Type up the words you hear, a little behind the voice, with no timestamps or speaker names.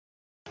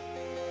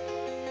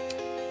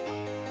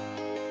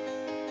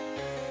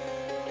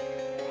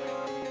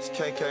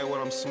KK what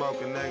I'm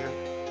smoking, nigga.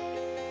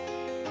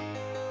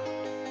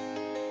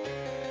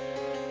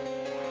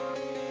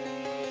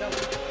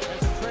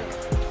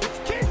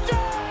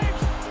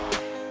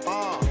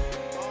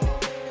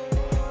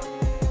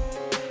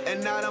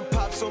 And I done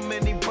popped so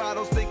many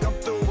bottles, think I'm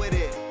through with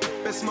it.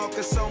 Been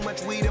smoking so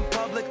much weed in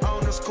public,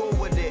 owners cool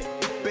with it.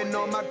 Been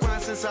on my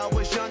grind since I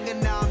was young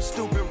and now I'm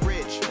stupid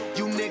rich.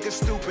 You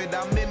niggas stupid,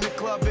 I'm in the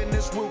club and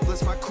it's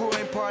ruthless. My crew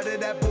ain't part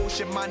of that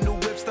bullshit, my new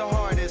whip's the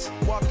hardest.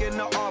 Walk in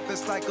the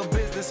office like a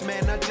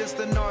businessman, not just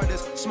an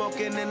artist.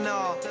 Smoking and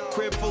all,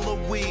 crib full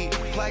of weed,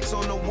 plaques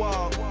on the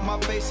wall. My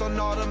face on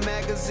all the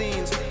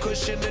magazines,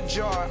 cushion the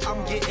jar,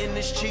 I'm getting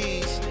this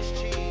cheese.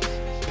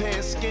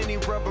 Pants skinny,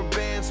 rubber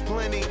bands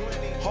plenty.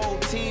 Whole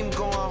team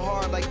going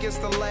hard like it's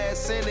the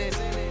last inning.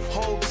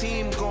 Whole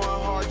team going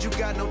hard, you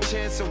got no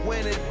chance of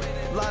winning.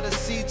 Lot of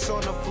seats on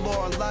the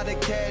floor, a lot of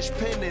cash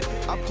pending.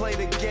 I play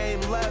the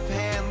game left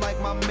hand like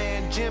my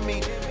man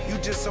Jimmy. You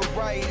just a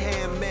right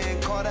hand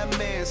man, call that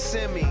man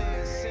Simi.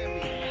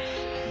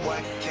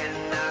 What can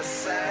I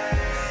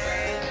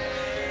say?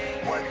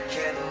 What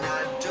can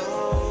I do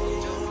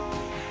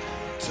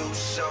to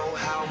show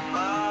how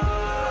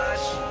much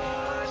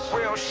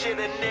real shit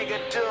a nigga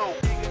do?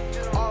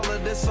 All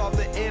of this off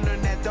the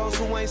internet, those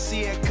who ain't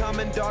see it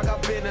coming, dog,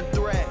 I've been a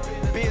threat.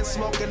 Been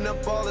smoking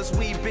up all this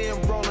weed,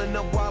 been rolling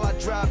up while I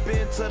drop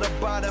into the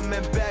bottom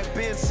and back.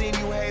 Been seen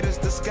you haters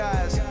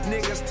disguise,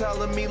 niggas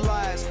telling me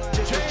lies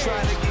just to try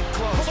to get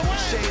close.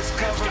 Shades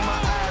cover my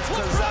eyes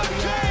cause I be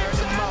higher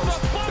than most.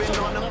 Been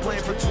on the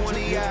plane for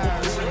 20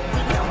 hours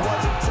and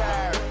wasn't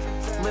tired.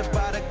 Live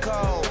by the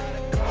code,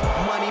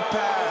 money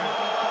power.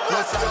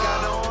 Once I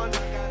got on,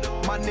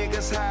 my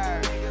niggas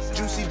hired.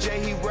 Juicy J,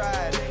 he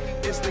ride.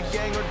 It's the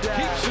gang or die.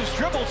 Keeps his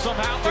dribble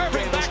somehow.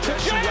 Irving back to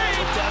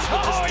James.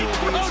 Oh, he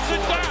throws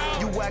it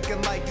down. You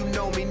acting like you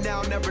know me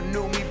now, never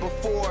knew me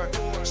before.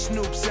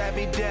 Snoop sat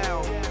me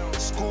down,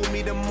 school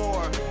me the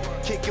more.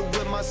 Kick it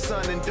with my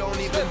son and don't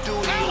even do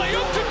the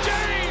alley-oop to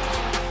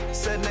James.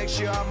 Said next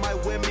year I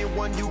might win me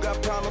one. You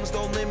got problems,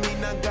 don't let me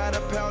none. Got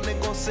a pound, they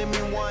gon' send me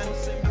one.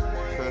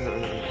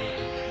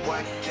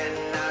 What can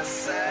I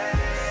say?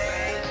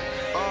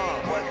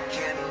 What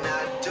can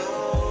I do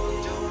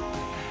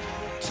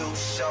to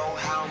show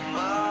how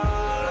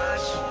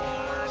much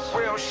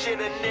real shit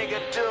a nigga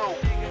do?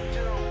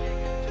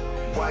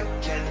 What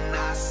can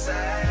I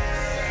say?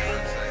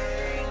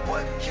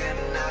 What can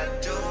I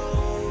do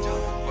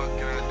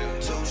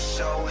to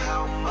show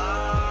how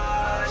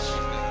much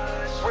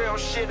real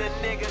shit a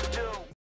nigga do?